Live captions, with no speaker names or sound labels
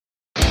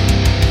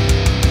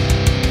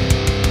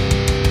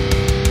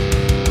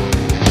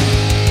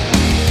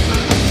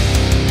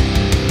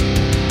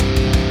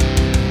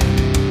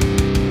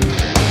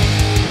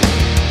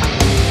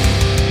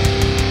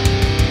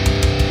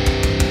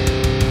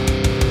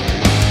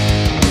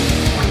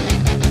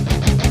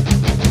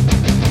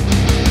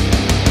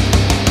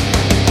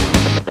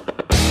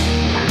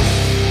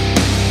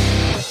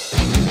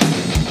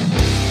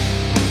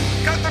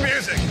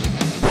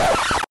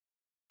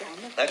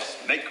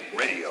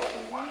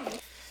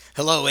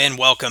Hello and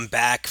welcome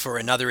back for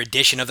another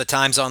edition of the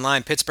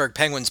Timesonline Pittsburgh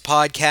Penguins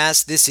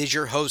podcast. This is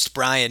your host,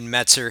 Brian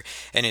Metzer,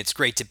 and it's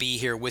great to be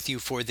here with you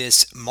for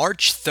this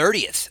March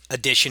 30th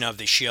edition of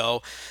the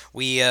show.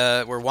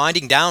 We're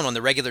winding down on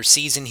the regular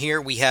season here.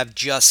 We have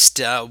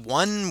just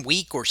 1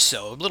 week or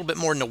so, a little bit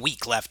more than a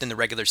week left in the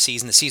regular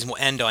season. The season will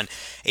end on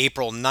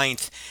April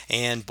 9th,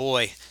 and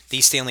boy,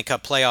 these Stanley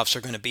Cup playoffs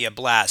are going to be a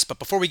blast. But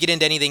before we get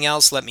into anything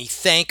else, let me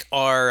thank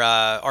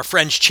our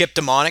friend Chip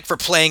Demonic for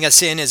playing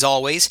us in, as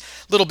always.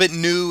 A little bit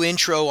new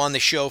intro on the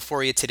show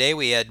for you today.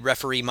 We had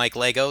referee Mike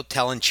Lego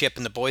telling Chip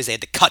and the boys they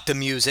had to cut the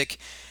music,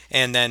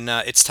 and then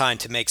it's time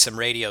to make some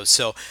radio.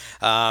 So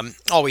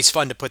always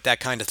fun to put that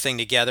kind of thing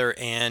together,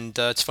 and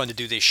it's fun to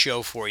do this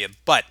show for you.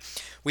 But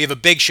we have a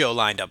big show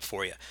lined up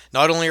for you.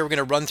 Not only are we going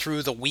to run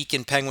through the week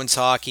in Penguins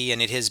hockey,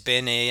 and it has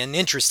been an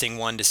interesting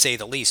one to say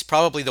the least.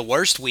 Probably the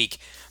worst week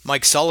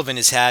Mike Sullivan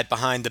has had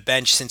behind the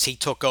bench since he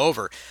took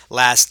over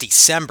last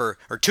December,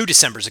 or 2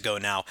 Decembers ago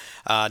now.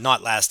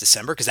 Not last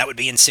December, because that would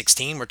be in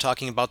 16. We're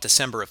talking about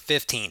December of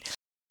 15.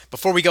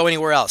 Before we go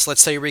anywhere else,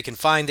 let's tell you where you can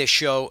find this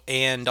show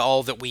and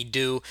all that we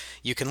do.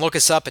 You can look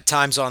us up at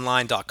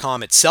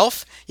timesonline.com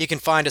itself. You can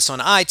find us on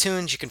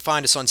iTunes. You can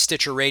find us on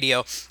Stitcher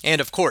Radio. And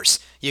of course,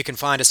 you can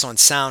find us on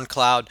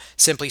SoundCloud.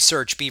 Simply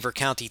search Beaver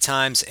County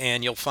Times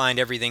and you'll find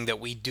everything that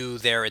we do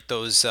there at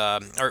those,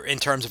 or in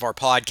terms of our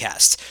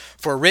podcasts.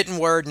 For written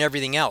word and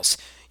everything else,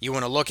 you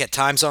want to look at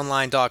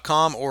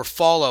timesonline.com or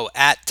follow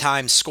at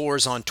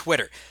Timescores on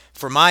Twitter.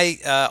 For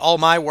all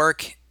my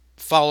work,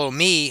 follow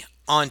me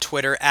on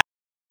Twitter at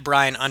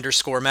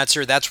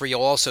Brian_Metzer. That's where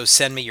you'll also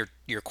send me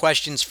your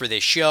questions for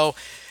this show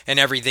and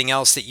everything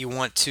else that you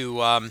want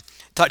to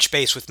touch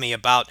base with me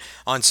about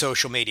on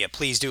social media.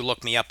 Please do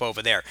look me up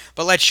over there.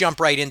 But let's jump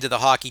right into the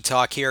hockey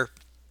talk here.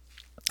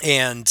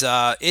 And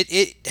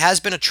it has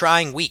been a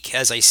trying week,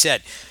 as I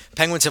said.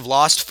 Penguins have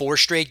lost 4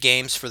 straight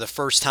games for the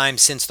first time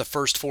since the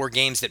first 4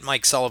 games that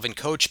Mike Sullivan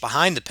coached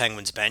behind the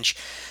Penguins bench.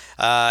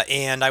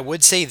 And I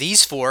would say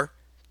these 4,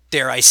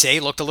 dare I say,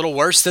 looked a little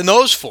worse than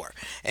those 4.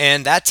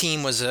 And that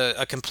team was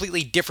a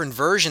completely different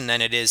version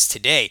than it is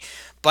today.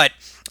 But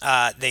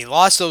they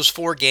lost those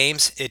 4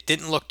 games. It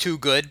didn't look too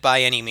good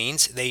by any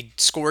means. They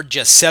scored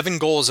just 7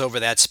 goals over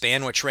that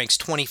span, which ranks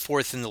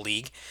 24th in the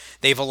league.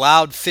 They've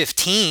allowed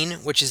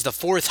 15, which is the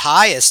 4th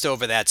highest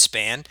over that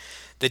span.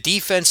 The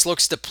defense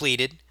looks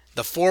depleted.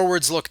 The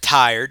forwards look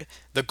tired.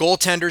 The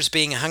goaltender's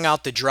being hung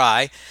out to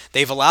dry.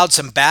 They've allowed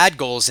some bad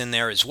goals in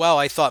there as well.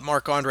 I thought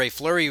Marc-Andre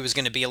Fleury was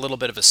going to be a little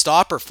bit of a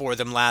stopper for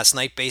them last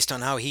night based on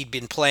how he'd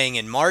been playing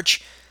in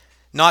March.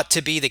 Not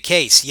to be the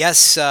case.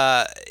 Yes,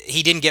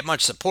 he didn't get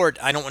much support.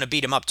 I don't want to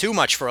beat him up too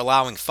much for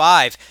allowing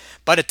 5,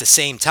 but at the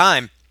same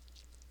time,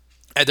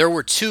 there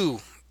were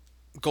 2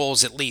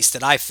 goals at least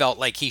that I felt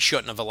like he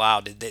shouldn't have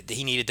allowed, that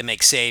he needed to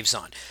make saves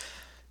on.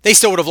 They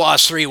still would have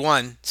lost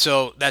 3-1,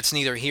 so that's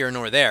neither here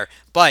nor there.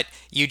 But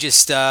you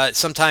just,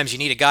 sometimes you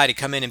need a guy to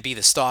come in and be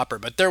the stopper.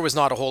 But there was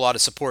not a whole lot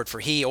of support for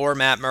he or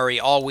Matt Murray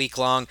all week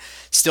long.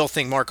 Still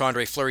think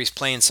Marc-Andre Fleury's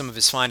playing some of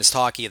his finest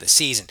hockey of the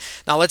season.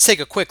 Now let's take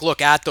a quick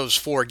look at those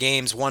 4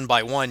 games one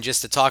by one,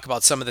 just to talk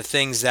about some of the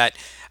things that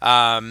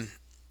weren't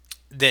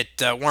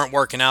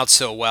working out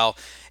so well.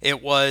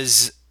 It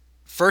was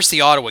first the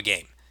Ottawa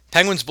game.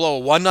 Penguins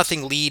blow a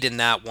 1-0 lead in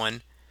that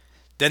one.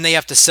 Then they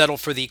have to settle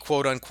for the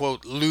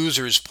quote-unquote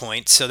loser's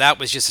point. So that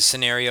was just a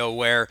scenario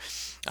where,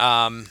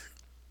 I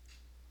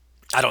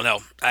don't know.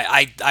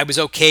 I was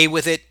okay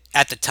with it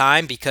at the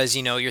time because,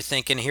 you're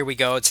thinking, here we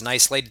go. It's an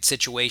isolated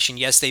situation.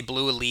 Yes, they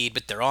blew a lead,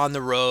 but they're on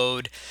the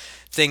road.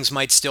 Things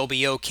might still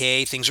be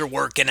okay. Things are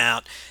working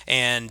out.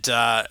 And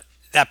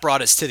that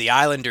brought us to the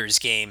Islanders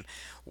game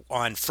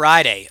on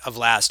Friday of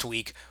last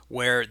week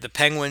where the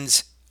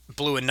Penguins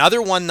blew another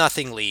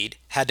 1-0 lead,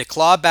 had to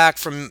claw back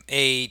from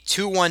a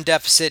 2-1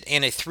 deficit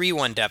and a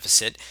 3-1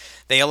 deficit.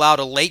 They allowed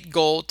a late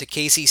goal to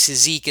Casey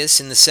Cizikas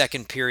in the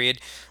second period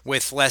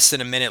with less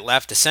than a minute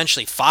left,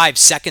 essentially 5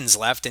 seconds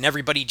left, and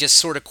everybody just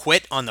sort of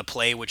quit on the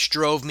play, which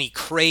drove me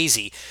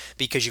crazy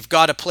because you've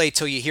got to play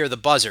till you hear the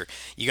buzzer.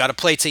 You got to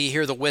play till you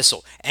hear the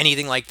whistle,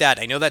 anything like that.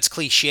 I know that's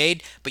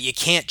cliched, but you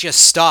can't just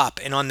stop.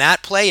 And on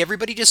that play,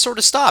 everybody just sort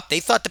of stopped. They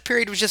thought the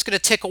period was just going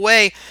to tick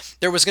away.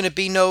 There was going to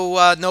be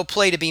no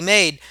play to be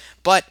made,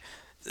 but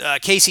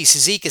Casey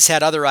Cizikas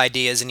had other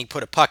ideas, and he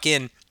put a puck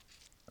in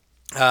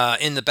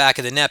the back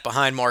of the net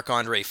behind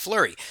Marc-Andre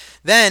Fleury.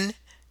 Then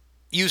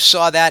you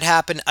saw that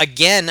happen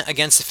again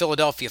against the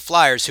Philadelphia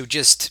Flyers, who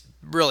just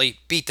really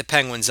beat the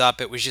Penguins up.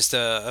 It was just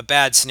a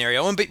bad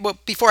scenario. And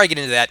before I get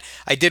into that,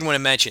 I did want to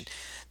mention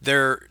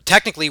there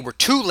technically were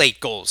 2 late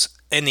goals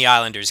in the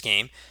Islanders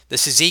game. The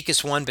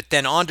Cizikas one, but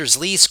then Anders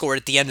Lee scored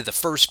at the end of the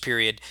first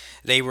period.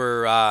 They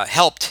were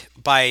helped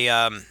by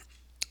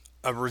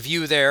a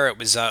review there. It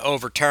was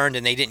overturned,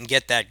 and they didn't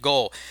get that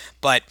goal.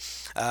 But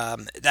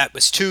that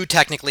was 2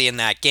 technically in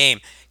that game.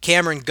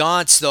 Cameron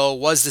Gauntz, though,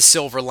 was the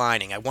silver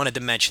lining. I wanted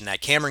to mention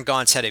that. Cameron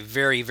Gauntz had a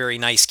very, very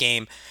nice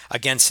game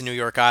against the New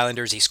York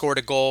Islanders. He scored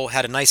a goal,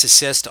 had a nice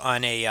assist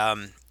on a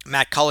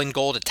Matt Cullen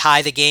goal to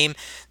tie the game,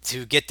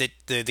 to get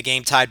the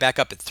game tied back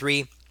up at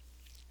 3.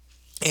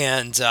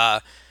 And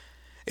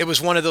it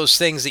was one of those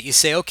things that you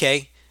say,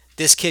 okay,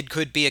 this kid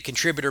could be a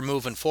contributor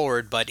moving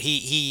forward, but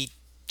he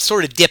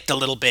sort of dipped a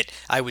little bit,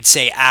 I would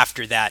say,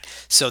 after that.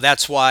 So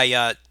that's why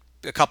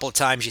a couple of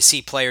times you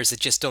see players that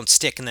just don't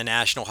stick in the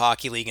National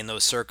Hockey League in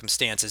those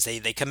circumstances.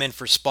 They come in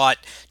for spot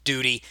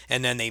duty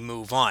and then they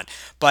move on.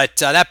 But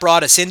that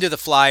brought us into the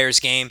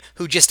Flyers game,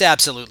 who just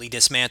absolutely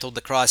dismantled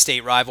the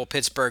cross-state rival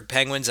Pittsburgh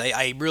Penguins.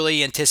 I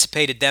really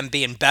anticipated them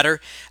being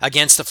better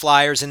against the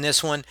Flyers in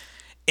this one,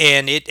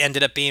 and it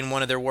ended up being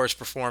one of their worst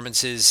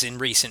performances in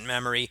recent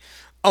memory,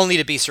 only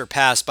to be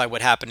surpassed by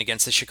what happened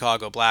against the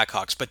Chicago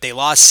Blackhawks. But they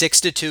lost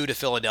 6-2 to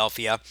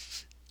Philadelphia.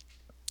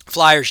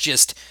 Flyers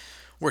just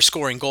were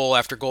scoring goal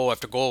after goal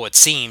after goal, it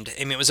seemed.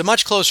 I mean, it was a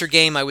much closer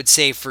game, I would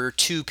say, for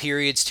 2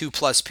 periods,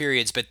 2+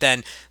 periods, but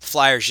then the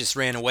Flyers just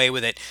ran away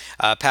with it.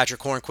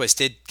 Patrick Hornquist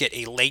did get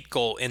a late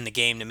goal in the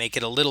game to make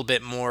it a little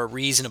bit more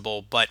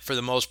reasonable, but for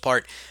the most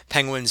part,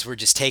 Penguins were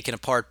just taken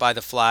apart by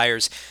the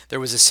Flyers. There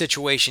was a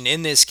situation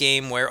in this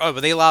game where,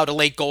 they allowed a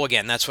late goal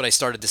again. That's what I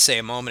started to say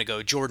a moment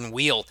ago. Jordan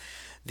Wheel,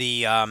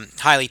 the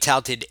highly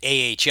touted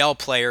AHL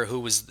player who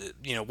was,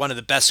 one of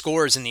the best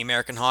scorers in the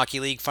American Hockey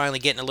League, finally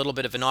getting a little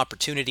bit of an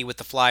opportunity with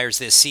the Flyers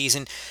this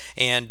season,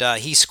 and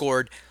he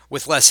scored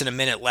with less than a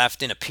minute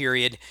left in a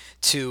period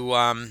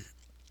to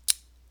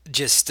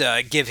just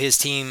give his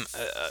team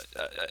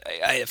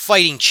a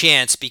fighting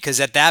chance,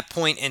 because at that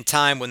point in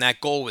time when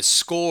that goal was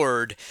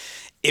scored,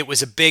 it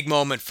was a big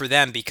moment for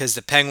them because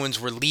the Penguins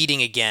were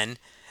leading again.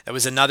 It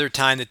was another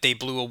time that they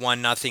blew a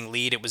 1-0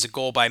 lead. It was a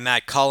goal by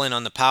Matt Cullen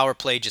on the power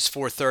play, just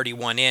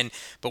 4:31 in,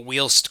 but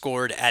Wheels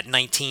scored at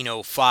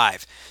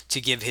 19:05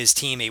 to give his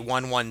team a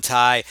 1-1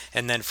 tie,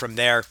 and then from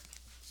there,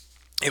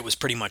 it was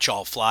pretty much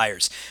all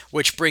Flyers.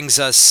 Which brings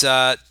us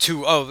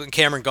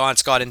Cameron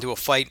Gauntz got into a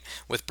fight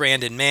with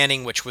Brandon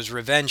Manning, which was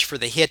revenge for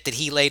the hit that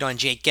he laid on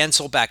Jake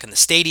Gensel back in the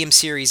Stadium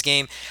Series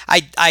game.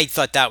 I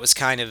thought that was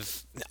kind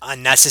of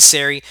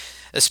unnecessary,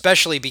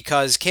 especially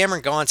because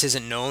Cameron Gauntz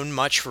isn't known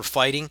much for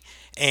fighting,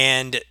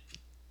 and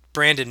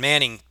Brandon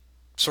Manning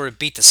sort of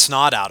beat the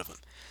snot out of him.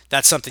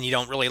 That's something you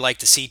don't really like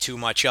to see too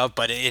much of,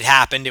 but it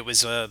happened. It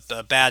was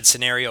a bad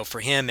scenario for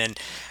him, and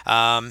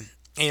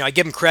I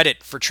give him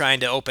credit for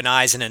trying to open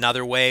eyes in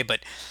another way,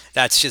 but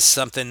that's just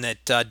something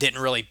that didn't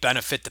really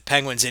benefit the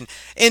Penguins.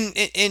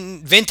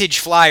 In vintage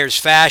Flyers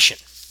fashion,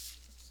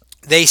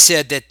 they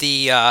said that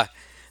the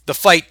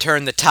fight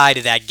turned the tide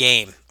of that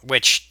game,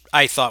 which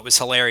I thought was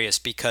hilarious,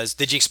 because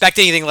did you expect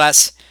anything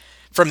less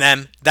from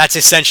them? That's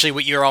essentially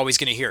what you're always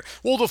going to hear.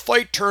 Well, the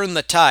fight turned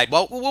the tide.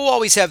 Well, we'll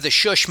always have the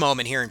shush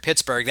moment here in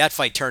Pittsburgh. That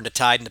fight turned the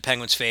tide in the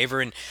Penguins'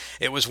 favor, and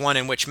it was one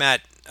in which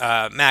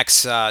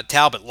Max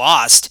Talbot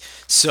lost.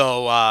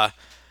 So I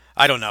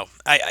don't know.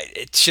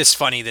 It's just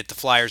funny that the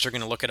Flyers are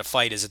going to look at a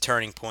fight as a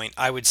turning point.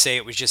 I would say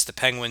it was just the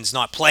Penguins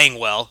not playing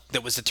well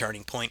that was the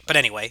turning point. But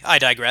anyway, I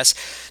digress.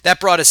 That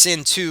brought us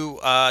into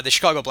the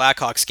Chicago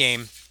Blackhawks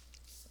game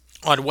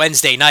on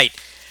Wednesday night,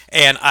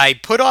 and I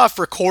put off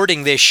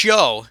recording this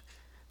show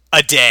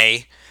a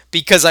day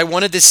because I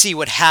wanted to see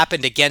what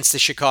happened against the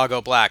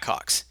Chicago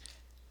Blackhawks.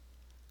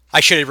 I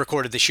should have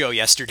recorded the show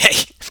yesterday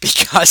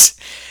because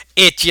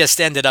it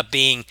just ended up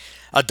being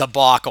a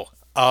debacle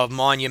of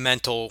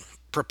monumental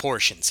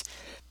proportions.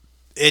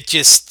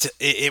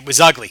 It was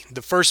ugly.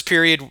 The first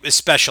period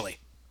especially.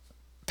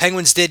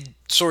 Penguins did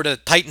sort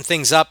of tighten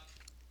things up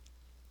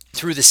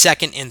through the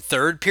second and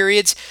third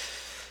periods,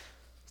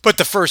 but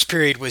the first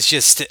period was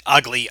just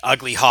ugly,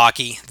 ugly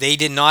hockey. They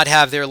did not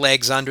have their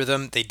legs under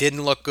them. They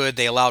didn't look good.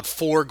 They allowed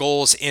 4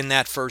 goals in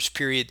that first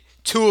period,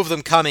 2 of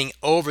them coming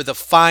over the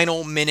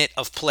final minute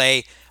of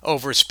play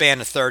over a span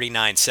of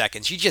 39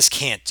 seconds. You just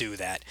can't do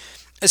that,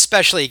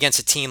 especially against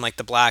a team like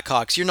the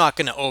Blackhawks. You're not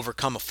going to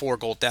overcome a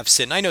 4-goal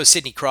deficit. And I know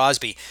Sidney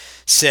Crosby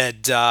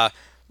said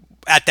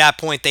at that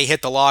point they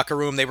hit the locker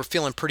room. They were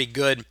feeling pretty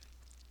good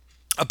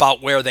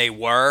about where they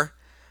were,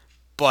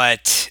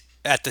 but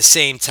at the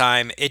same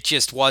time, it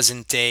just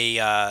wasn't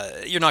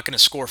you're not going to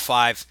score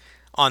 5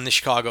 on the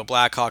Chicago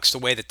Blackhawks the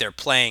way that they're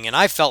playing. And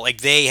I felt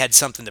like they had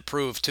something to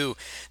prove, too.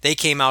 They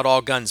came out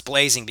all guns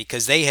blazing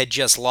because they had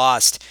just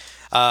lost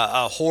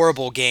a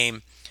horrible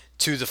game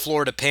to the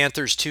Florida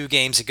Panthers 2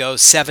 games ago,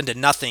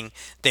 7-0.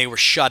 They were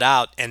shut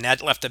out, and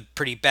that left a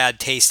pretty bad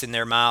taste in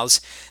their mouths.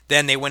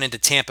 Then they went into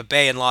Tampa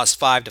Bay and lost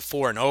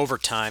 5-4 in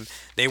overtime.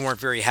 They weren't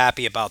very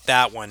happy about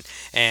that one.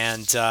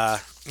 And,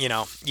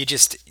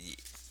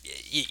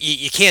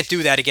 you can't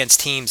do that against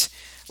teams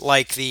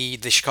like the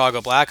Chicago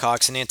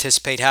Blackhawks and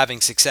anticipate having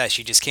success.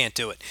 You just can't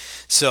do it.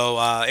 So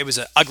it was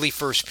an ugly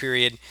first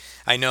period.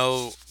 I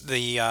know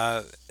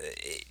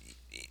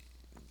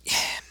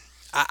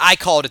I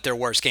called it their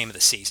worst game of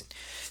the season.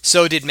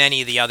 So did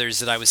many of the others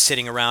that I was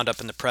sitting around up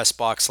in the press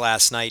box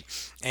last night.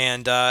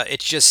 And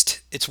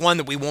it's one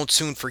that we won't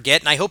soon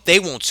forget, and I hope they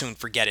won't soon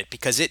forget it,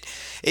 because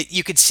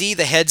you could see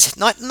the heads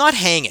not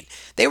hanging.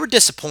 They were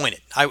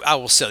disappointed. I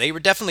will say they were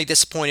definitely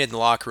disappointed in the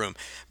locker room,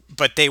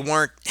 but they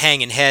weren't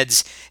hanging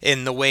heads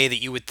in the way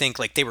that you would think,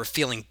 like they were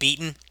feeling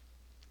beaten.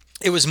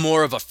 It was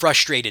more of a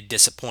frustrated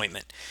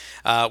disappointment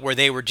where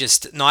they were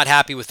just not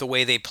happy with the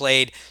way they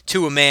played.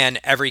 To a man,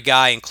 every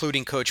guy,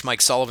 including Coach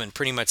Mike Sullivan,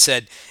 pretty much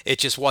said it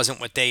just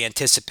wasn't what they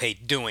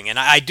anticipate doing. And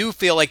I do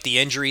feel like the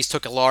injuries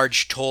took a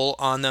large toll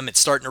on them. It's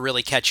starting to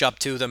really catch up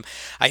to them.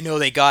 I know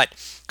they got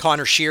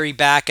Connor Sheary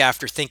back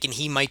after thinking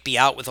he might be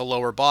out with a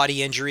lower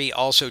body injury.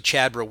 Also,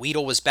 Chad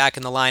Roweedle was back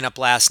in the lineup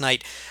last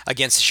night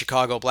against the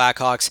Chicago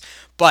Blackhawks.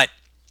 But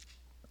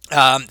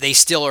they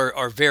still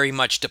are very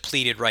much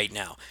depleted right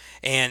now.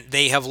 And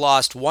they have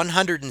lost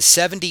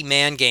 170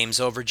 man games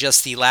over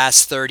just the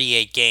last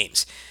 38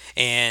 games.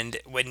 And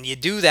when you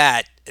do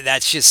that,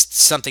 that's just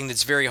something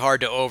that's very hard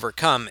to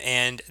overcome.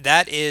 And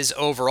that is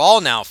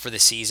overall now for the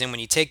season. When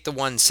you take the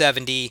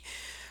 170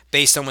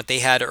 based on what they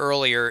had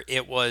earlier,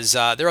 it was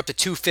they're up to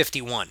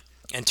 251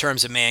 in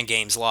terms of man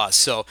games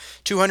lost. So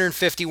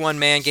 251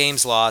 man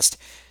games lost,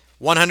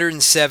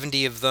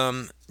 170 of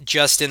them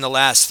just in the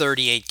last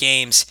 38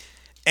 games.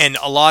 And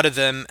a lot of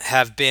them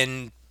have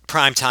been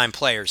primetime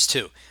players,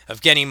 too.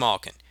 Evgeny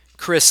Malkin,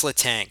 Chris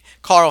Letang,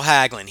 Carl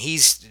Hagelin.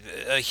 He's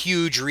a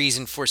huge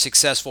reason for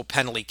successful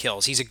penalty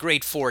kills. He's a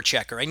great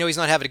forechecker. I know he's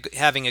not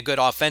having a good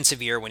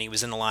offensive year when he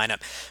was in the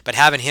lineup, but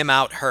having him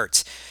out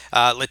hurts.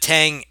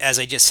 Letang, as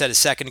I just said a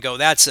second ago,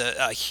 that's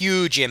a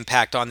huge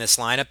impact on this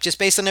lineup just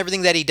based on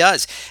everything that he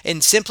does.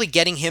 And simply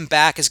getting him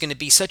back is going to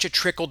be such a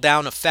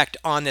trickle-down effect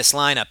on this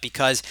lineup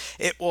because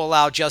it will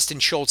allow Justin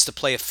Schultz to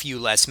play a few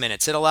less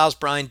minutes. It allows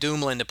Brian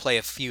Dumoulin to play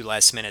a few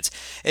less minutes.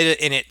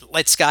 And it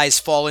lets guys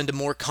fall into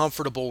more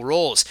comfortable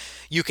roles.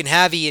 You can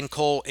have Ian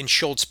Cole and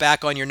Schultz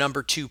back on your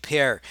number 2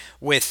 pair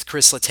with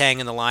Chris Letang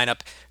in the lineup,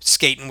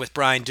 skating with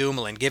Brian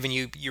Dumoulin, giving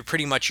you're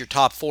pretty much your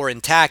top 4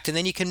 intact, and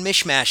then you can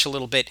mishmash a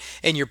little bit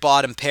in your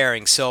bottom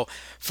pairing. So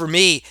for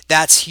me,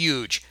 that's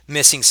huge,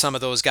 missing some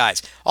of those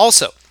guys.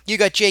 Also, you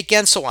got Jake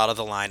Gensel out of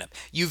the lineup.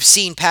 You've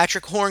seen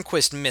Patrick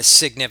Hornquist miss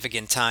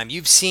significant time.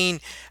 You've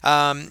seen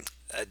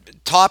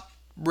top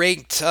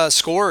ranked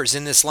scorers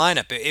in this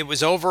lineup. It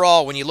was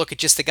overall, when you look at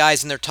just the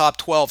guys in their top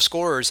 12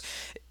 scorers,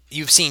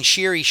 you've seen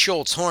Sheary,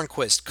 Schultz,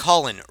 Hornquist,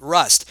 Cullen,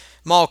 Rust,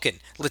 Malkin,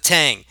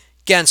 Letang,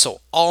 Gensel,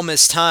 all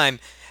miss time.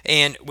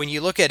 And when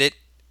you look at it,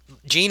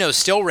 Gino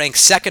still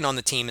ranks second on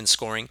the team in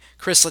scoring.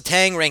 Chris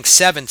Letang ranks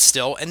 7th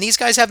still, and these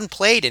guys haven't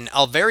played in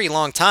a very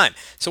long time.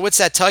 So what's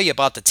that tell you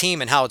about the team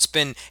and how it's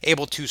been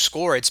able to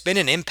score? It's been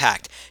an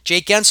impact.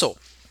 Jake Gensel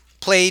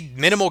played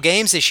minimal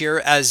games this year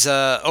as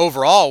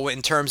overall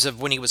in terms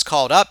of when he was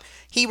called up.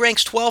 He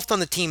ranks 12th on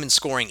the team in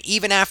scoring,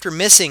 even after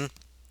missing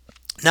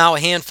now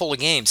a handful of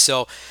games.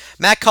 So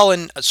Matt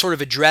Cullen sort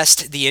of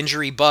addressed the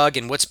injury bug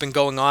and what's been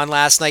going on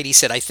last night. He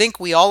said, I think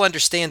we all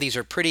understand these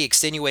are pretty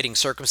extenuating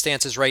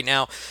circumstances right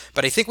now,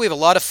 but I think we have a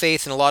lot of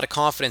faith and a lot of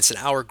confidence in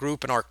our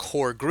group and our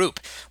core group.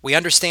 We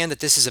understand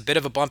that this is a bit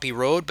of a bumpy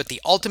road, but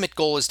the ultimate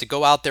goal is to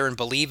go out there and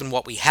believe in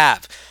what we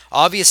have.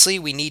 Obviously,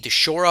 we need to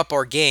shore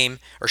our game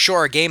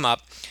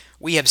up.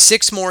 We have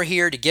 6 more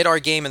here to get our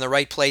game in the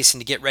right place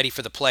and to get ready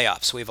for the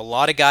playoffs. We have a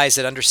lot of guys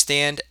that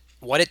understand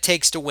what it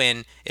takes to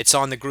win. It's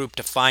on the group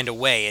to find a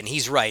way, and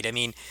he's right. I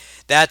mean,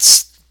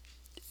 that's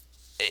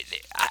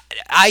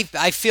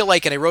I feel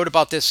like, and I wrote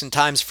about this in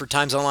Times for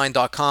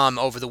Timesonline.com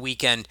over the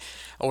weekend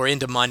or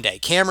into Monday.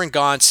 Cameron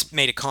Gauntz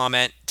made a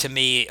comment to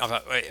me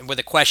with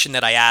a question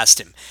that I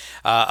asked him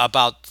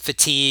about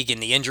fatigue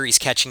and the injuries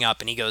catching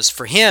up, and he goes,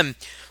 for him,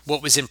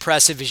 what was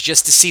impressive is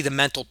just to see the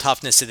mental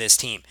toughness of this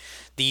team.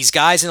 These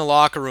guys in the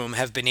locker room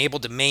have been able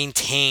to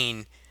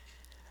maintain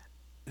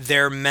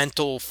their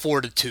mental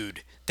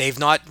fortitude. They've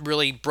not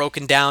really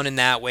broken down in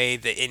that way.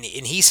 And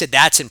he said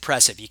that's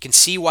impressive. You can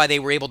see why they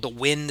were able to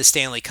win the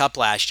Stanley Cup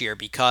last year,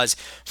 because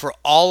for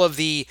all of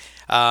the,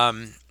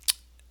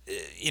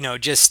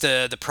 just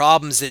the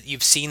problems that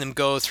you've seen them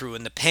go through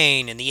and the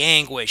pain and the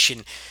anguish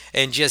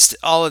and just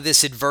all of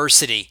this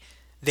adversity,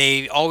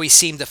 they always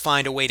seem to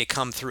find a way to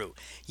come through.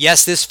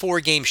 Yes, this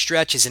 4-game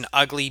stretch is an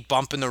ugly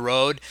bump in the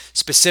road,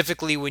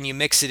 specifically when you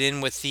mix it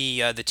in with the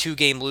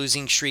 2-game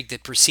losing streak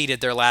that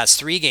preceded their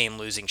last 3-game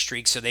losing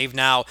streak. So they've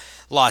now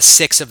lost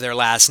 6 of their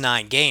last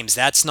 9 games.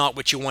 That's not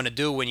what you want to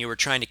do when you were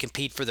trying to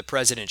compete for the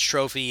President's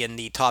Trophy and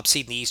the top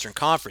seed in the Eastern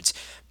Conference.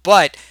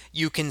 But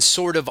you can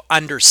sort of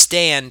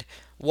understand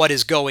what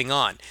is going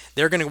on.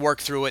 They're going to work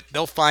through it.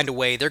 They'll find a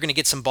way. They're going to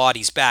get some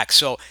bodies back.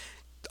 So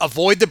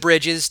avoid the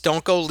bridges.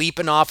 Don't go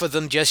leaping off of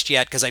them just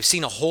yet, because I've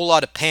seen a whole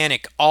lot of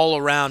panic all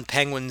around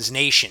Penguins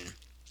Nation.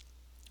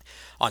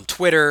 On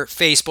Twitter,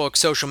 Facebook,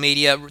 social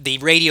media, the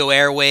radio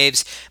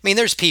airwaves. I mean,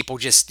 there's people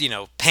just,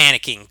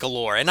 panicking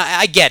galore. And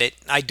I get it.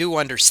 I do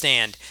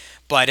understand.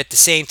 But at the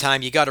same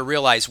time, you got to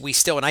realize we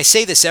still, and I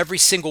say this every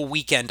single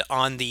weekend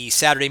on the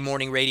Saturday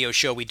morning radio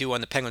show we do on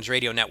the Penguins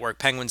Radio Network,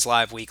 Penguins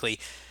Live Weekly,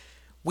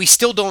 we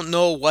still don't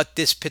know what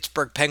this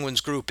Pittsburgh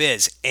Penguins group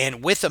is.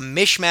 And with a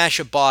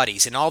mishmash of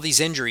bodies and all these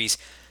injuries,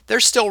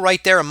 they're still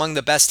right there among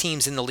the best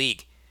teams in the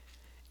league.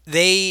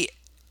 There's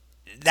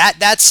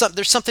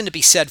something to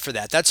be said for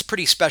that. That's a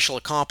pretty special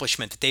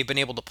accomplishment that they've been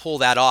able to pull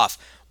that off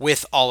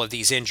with all of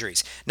these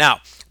injuries. Now,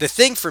 the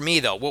thing for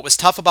me, though, what was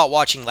tough about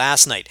watching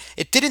last night,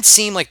 it didn't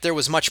seem like there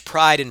was much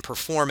pride in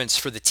performance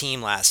for the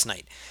team last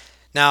night.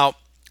 Now,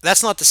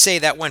 that's not to say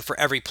that went for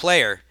every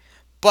player,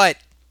 but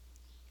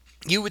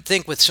you would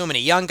think with so many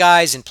young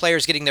guys and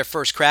players getting their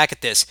first crack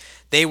at this,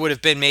 they would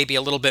have been maybe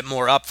a little bit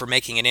more up for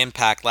making an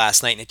impact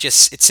last night, and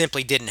it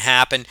simply didn't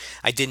happen.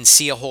 I didn't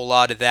see a whole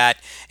lot of that,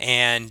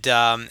 and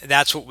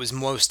that's what was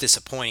most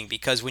disappointing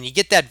because when you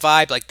get that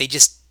vibe, like they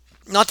just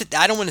not that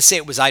I don't want to say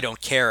it was I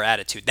don't care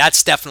attitude.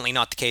 That's definitely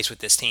not the case with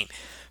this team,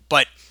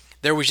 but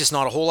there was just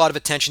not a whole lot of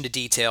attention to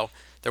detail.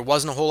 There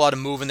wasn't a whole lot of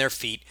moving their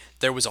feet.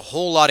 There was a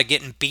whole lot of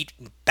getting beat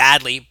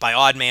badly by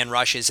odd man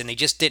rushes, and they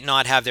just did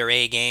not have their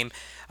A game.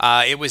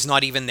 It was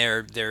not even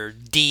their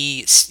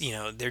D,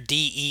 their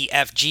D, E,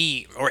 F,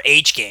 G or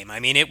H game.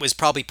 I mean, it was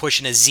probably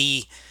pushing a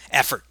Z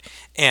effort,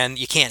 and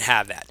you can't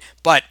have that.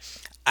 But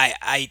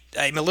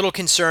I'm a little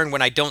concerned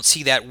when I don't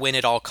see that win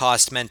at all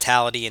cost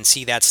mentality and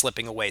see that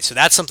slipping away. So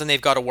that's something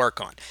they've got to work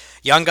on.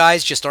 Young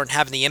guys just aren't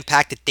having the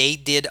impact that they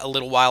did a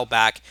little while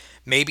back.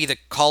 Maybe the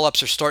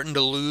call-ups are starting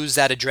to lose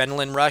that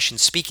adrenaline rush. And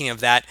speaking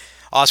of that,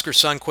 Oscar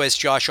Sundquist,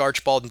 Josh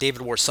Archibald, and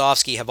David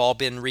Warsofsky have all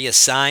been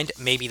reassigned.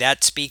 Maybe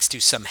that speaks to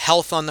some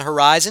health on the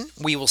horizon.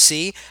 We will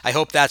see. I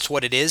hope that's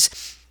what it is.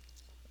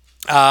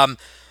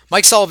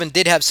 Mike Sullivan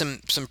did have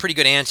some pretty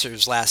good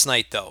answers last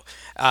night, though.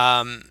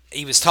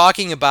 He was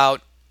talking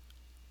about,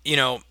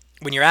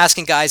 when you're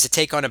asking guys to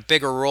take on a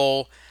bigger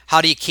role, how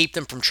do you keep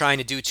them from trying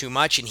to do too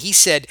much? And he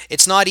said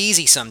it's not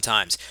easy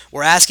sometimes.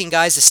 We're asking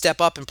guys to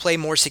step up and play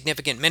more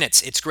significant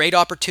minutes. It's great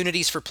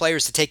opportunities for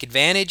players to take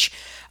advantage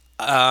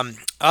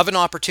of an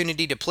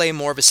opportunity to play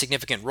more of a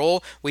significant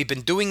role. We've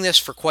been doing this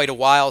for quite a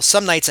while.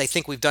 Some nights I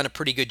think we've done a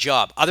pretty good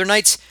job. Other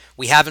nights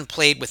we haven't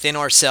played within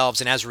ourselves,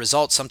 and as a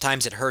result,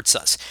 sometimes it hurts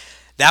us.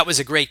 That was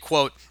a great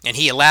quote, and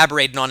he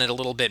elaborated on it a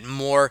little bit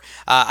more.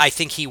 I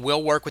think he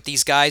will work with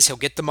these guys. He'll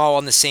get them all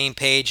on the same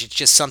page. It's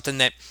just something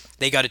that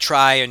they got to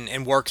try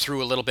and work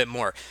through a little bit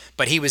more.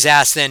 But he was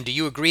asked then, do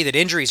you agree that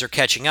injuries are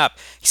catching up?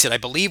 He said, I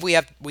believe we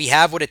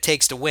have what it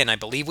takes to win. I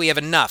believe we have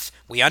enough.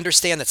 We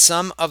understand that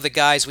some of the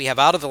guys we have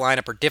out of the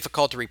lineup are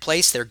difficult to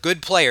replace. They're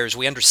good players.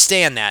 We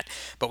understand that.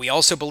 But we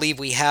also believe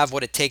we have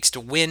what it takes to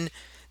win.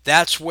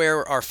 That's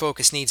where our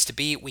focus needs to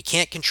be. We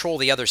can't control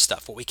the other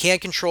stuff. What we can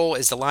control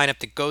is the lineup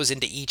that goes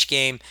into each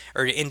game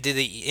or into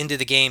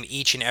the game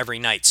each and every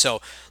night.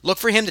 So look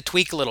for him to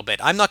tweak a little bit.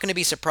 I'm not going to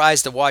be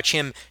surprised to watch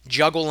him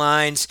juggle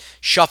lines,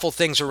 shuffle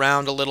things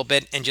around a little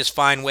bit, and just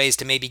find ways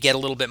to maybe get a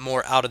little bit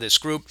more out of this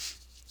group.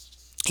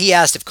 He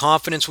asked if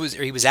confidence was,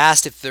 or he was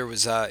asked if there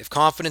was, if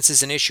confidence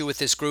is an issue with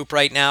this group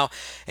right now,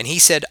 and he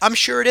said, "I'm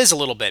sure it is a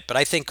little bit, but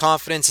I think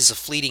confidence is a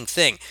fleeting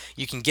thing.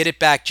 You can get it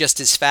back just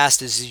as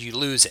fast as you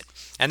lose it."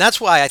 And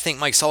that's why I think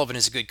Mike Sullivan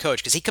is a good coach,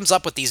 because he comes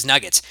up with these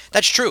nuggets.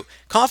 That's true.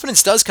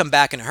 Confidence does come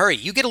back in a hurry.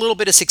 You get a little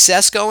bit of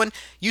success going,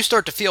 you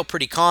start to feel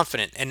pretty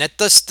confident. And that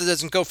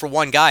doesn't go for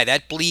one guy.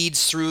 That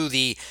bleeds through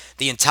the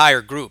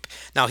entire group.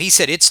 Now, he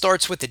said it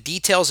starts with the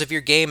details of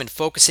your game and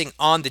focusing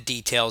on the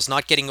details,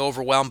 not getting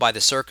overwhelmed by the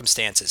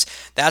circumstances.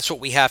 That's what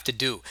we have to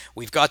do.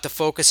 We've got to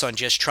focus on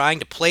just trying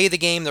to play the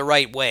game the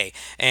right way.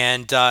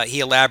 And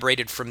he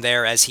elaborated from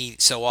there, as he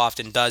so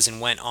often does,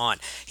 and went on.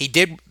 He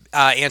did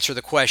answer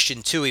the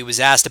question too. He was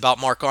asked about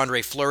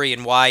Marc-Andre Fleury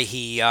and why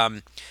he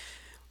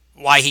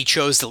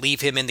chose to leave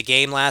him in the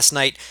game last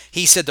night.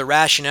 He said the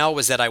rationale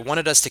was that I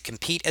wanted us to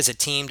compete as a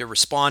team, to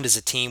respond as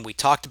a team. We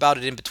talked about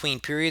it in between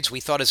periods.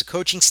 We thought as a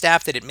coaching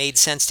staff that it made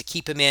sense to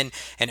keep him in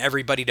and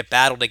everybody to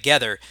battle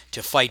together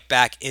to fight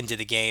back into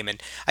the game.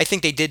 And I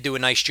think they did do a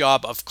nice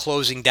job of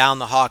closing down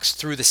the Hawks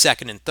through the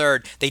second and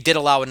third. They did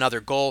allow another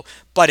goal,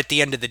 but at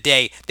the end of the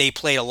day, they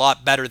played a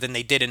lot better than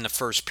they did in the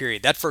first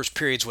period. That first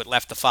period's what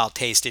left the foul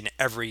taste in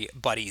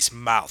everybody's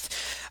mouth.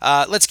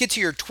 Let's get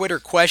to your Twitter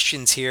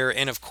questions here.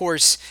 And of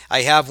course,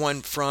 I have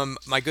one from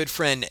my good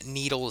friend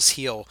Needles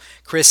Heel.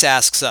 Chris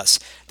asks us,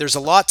 there's a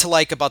lot to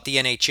like about the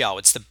NHL.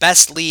 It's the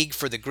best league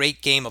for the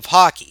great game of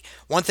hockey.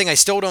 One thing I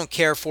still don't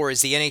care for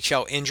is the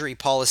NHL injury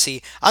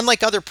policy.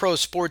 Unlike other pro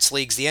sports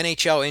leagues, the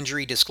NHL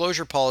injury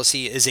disclosure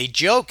policy is a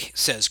joke,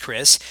 says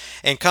Chris,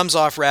 and comes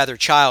off rather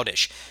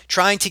childish.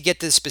 Trying to get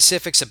the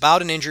specifics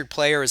about an injured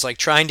player is like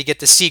trying to get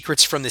the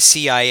secrets from the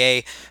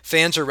CIA.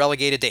 Fans are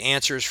relegated to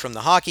answers from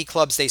the hockey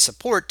clubs they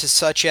support, to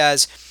such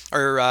as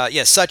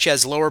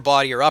lower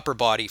body or upper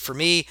body. For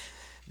me,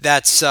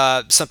 that's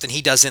something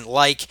he doesn't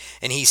like,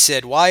 and he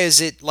said, why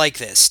is it like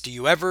this? Do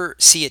you ever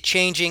see it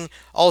changing?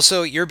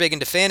 Also, you're big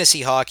into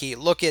fantasy hockey.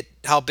 Look at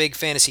how big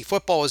fantasy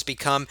football has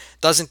become.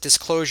 Doesn't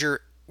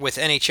disclosure with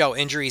NHL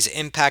injuries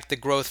impact the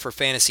growth for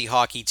fantasy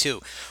hockey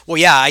too? Well,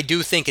 yeah, I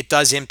do think it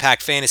does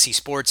impact fantasy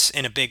sports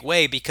in a big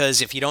way,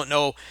 because if you don't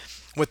know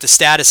what the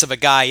status of a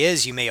guy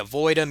is, you may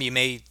avoid him, you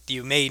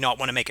may not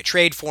want to make a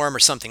trade for him or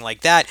something like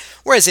that.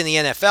 Whereas in the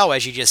NFL,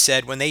 as you just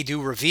said, when they do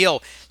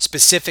reveal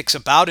specifics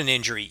about an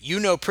injury,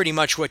 you know pretty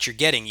much what you're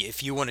getting.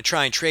 If you want to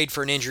try and trade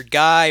for an injured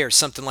guy or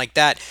something like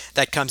that,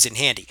 that comes in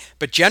handy.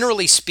 But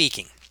generally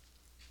speaking,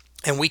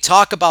 and we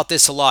talk about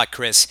this a lot,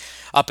 Chris,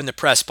 up in the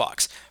press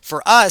box,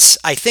 for us,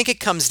 I think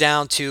it comes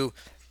down to,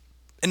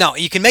 now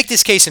you can make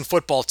this case in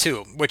football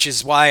too, which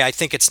is why I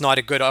think it's not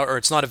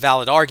a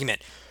valid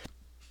argument.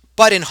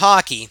 But in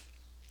hockey,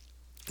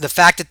 the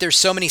fact that there's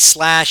so many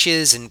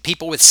slashes and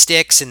people with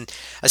sticks and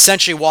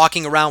essentially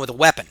walking around with a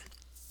weapon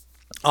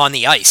on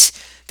the ice.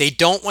 They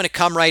don't want to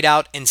come right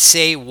out and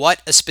say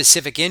what a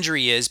specific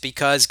injury is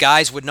because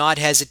guys would not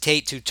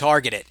hesitate to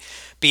target it.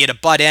 Be it a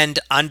butt end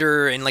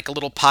under in like a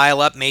little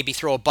pile up, maybe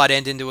throw a butt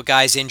end into a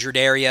guy's injured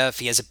area if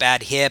he has a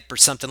bad hip or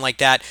something like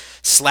that.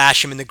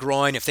 Slash him in the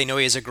groin if they know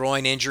he has a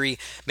groin injury.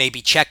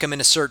 Maybe check him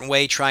in a certain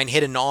way, try and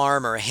hit an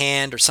arm or a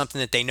hand or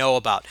something that they know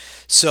about.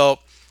 So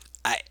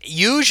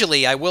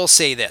usually I will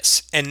say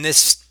this, and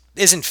this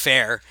isn't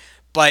fair,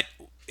 but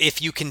if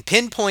you can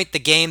pinpoint the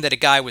game that a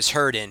guy was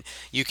hurt in,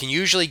 you can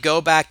usually go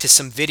back to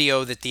some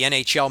video that the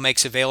NHL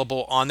makes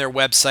available on their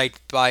website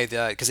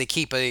because they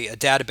keep a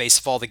database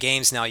of all the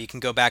games now. You can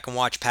go back and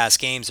watch past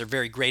games. They're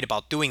very great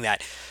about doing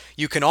that.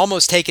 You can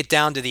almost take it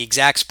down to the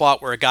exact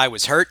spot where a guy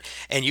was hurt,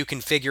 and you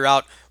can figure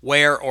out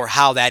where or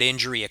how that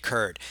injury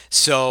occurred.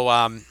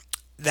 So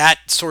that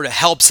sort of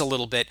helps a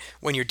little bit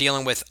when you're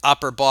dealing with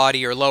upper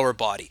body or lower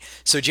body.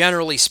 So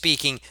generally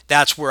speaking,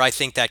 that's where I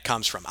think that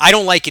comes from. I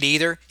don't like it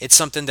either. It's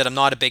something that I'm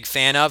not a big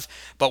fan of,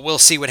 but we'll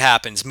see what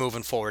happens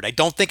moving forward. I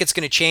don't think it's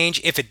going to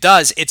change. If it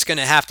does, it's going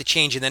to have to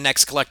change in the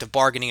next collective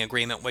bargaining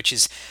agreement, which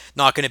is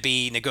not going to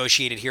be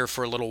negotiated here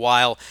for a little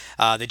while.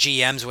 The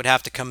GMs would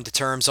have to come to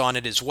terms on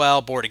it as well,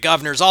 Board of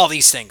Governors, all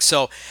these things.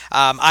 So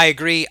I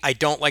agree. I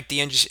don't like the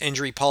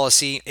injury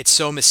policy. It's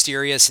so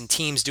mysterious, and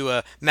teams do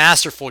a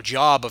masterful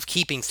job of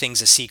keeping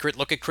things a secret.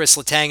 Look at Chris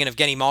Letang and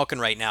Evgeny Malkin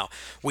right now.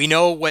 We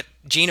know what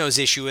Gino's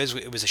issue is.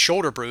 It was a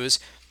shoulder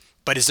bruise,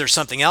 but is there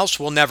something else?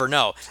 We'll never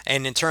know.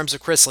 And in terms of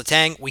Chris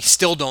Letang, we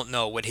still don't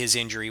know what his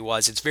injury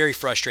was. It's very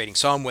frustrating.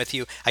 So I'm with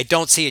you. I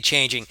don't see it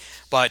changing,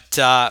 but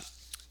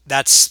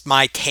that's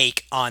my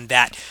take on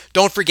that.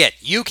 Don't forget,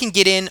 you can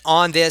get in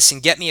on this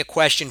and get me a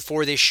question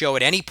for this show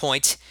at any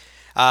point.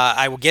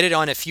 I will get it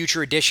on a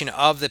future edition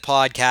of the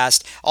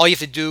podcast. All you have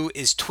to do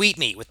is tweet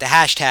me with the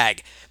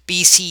hashtag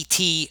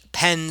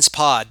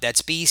BCTPensPod.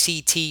 That's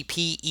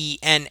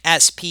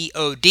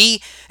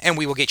BCTPenspod, and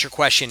we will get your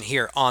question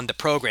here on the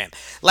program.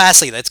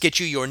 Lastly, let's get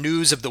you your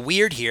news of the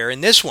weird here in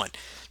this one.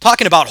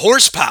 Talking about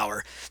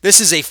horsepower, this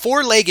is a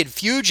four-legged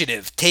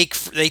fugitive.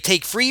 They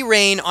take free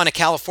rein on a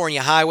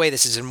California highway.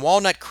 This is in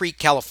Walnut Creek,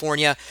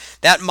 California.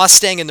 That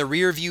Mustang in the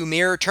rearview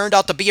mirror turned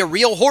out to be a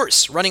real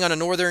horse running on a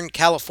Northern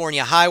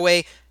California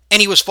highway,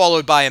 and he was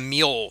followed by a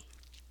mule.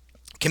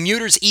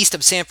 Commuters east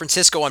of San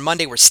Francisco on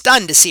Monday were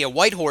stunned to see a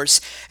white horse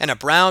and a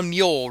brown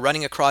mule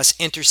running across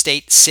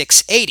Interstate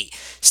 680.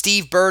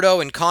 Steve Burdo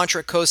in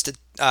Contra Costa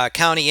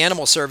County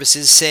Animal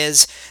Services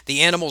says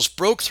the animals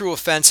broke through a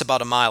fence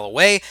about a mile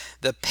away.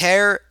 The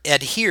pair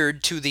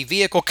adhered to the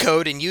vehicle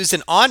code and used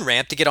an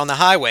on-ramp to get on the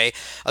highway.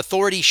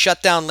 Authorities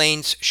shut down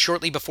lanes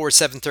shortly before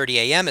 7:30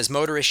 a.m. as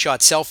motorists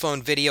shot cell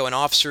phone video and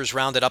officers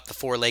rounded up the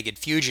four-legged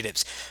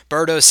fugitives.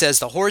 Burdo says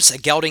the horse, a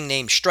gelding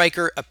named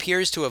Striker,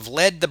 appears to have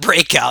led the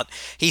breakout.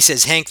 He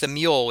says Hank the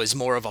mule is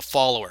more of a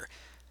follower.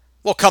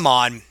 Well, come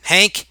on,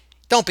 Hank.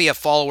 Don't be a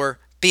follower.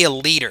 Be a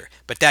leader.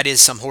 But that is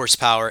some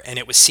horsepower, and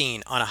it was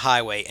seen on a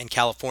highway in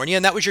California.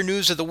 And that was your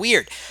news of the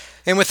weird.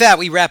 And with that,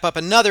 we wrap up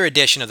another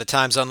edition of the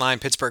Times Online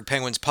Pittsburgh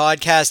Penguins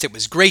podcast. It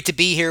was great to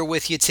be here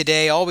with you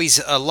today. Always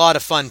a lot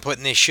of fun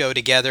putting this show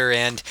together,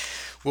 and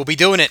we'll be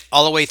doing it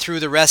all the way through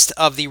the rest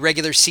of the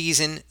regular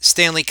season,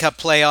 Stanley Cup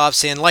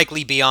playoffs, and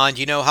likely beyond.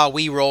 You know how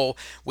we roll.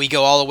 We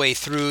go all the way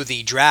through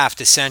the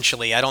draft,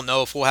 essentially. I don't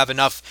know if we'll have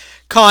enough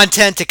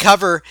content to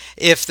cover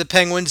if the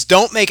Penguins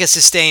don't make a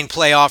sustained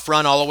playoff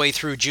run all the way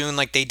through June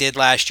like they did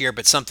last year,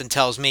 but something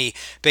tells me,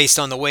 based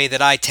on the way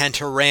that I tend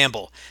to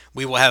ramble,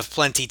 we will have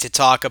plenty to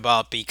talk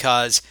about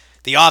because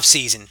the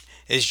offseason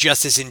is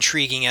just as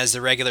intriguing as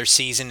the regular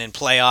season and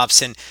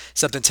playoffs, and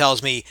something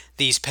tells me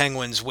these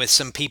Penguins, with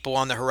some people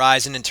on the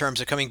horizon in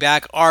terms of coming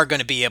back, are going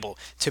to be able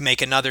to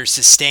make another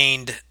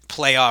sustained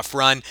playoff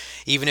run.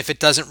 Even if it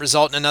doesn't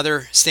result in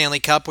another Stanley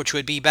Cup, which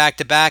would be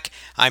back-to-back,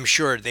 I'm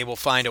sure they will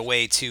find a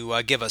way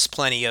to give us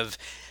plenty of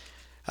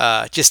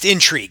just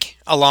intrigue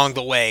along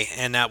the way,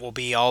 and that will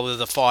be all of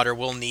the fodder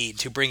we'll need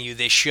to bring you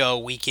this show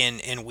week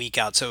in and week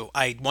out. So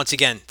I, once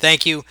again,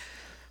 thank you.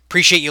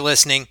 Appreciate you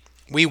listening.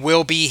 We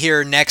will be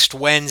here next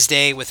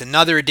Wednesday with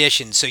another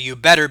edition, so you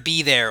better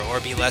be there or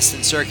be less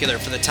than circular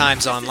for the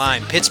Times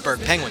Online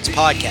Pittsburgh Penguins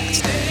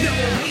podcast.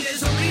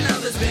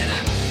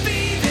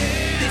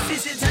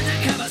 This isn't time to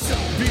cover, so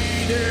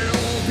be there.